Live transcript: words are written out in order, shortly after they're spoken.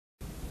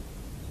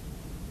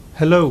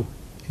Hello,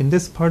 in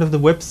this part of the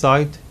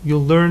website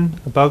you'll learn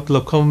about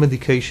glaucoma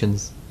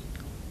medications.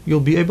 You'll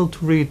be able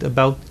to read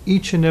about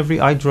each and every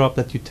eye drop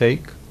that you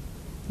take,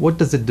 what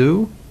does it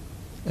do,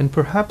 and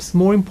perhaps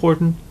more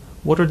important,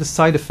 what are the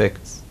side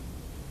effects.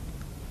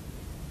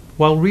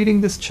 While reading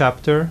this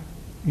chapter,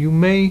 you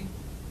may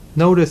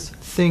notice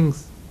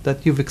things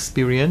that you've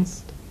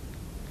experienced,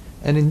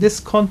 and in this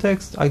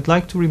context I'd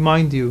like to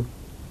remind you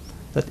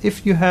that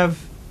if you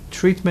have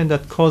treatment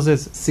that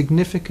causes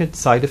significant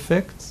side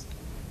effects,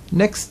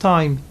 next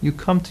time you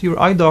come to your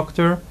eye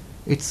doctor,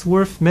 it's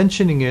worth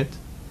mentioning it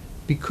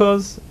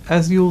because,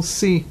 as you'll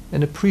see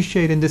and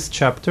appreciate in this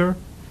chapter,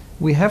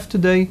 we have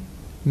today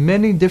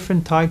many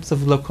different types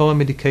of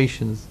glaucoma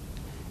medications,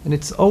 and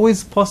it's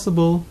always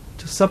possible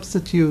to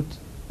substitute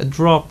a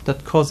drop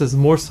that causes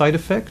more side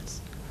effects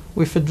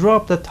with a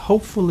drop that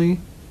hopefully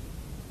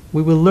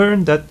we will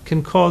learn that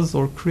can cause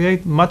or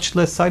create much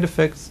less side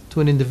effects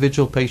to an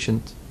individual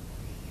patient.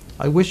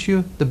 I wish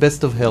you the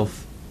best of health.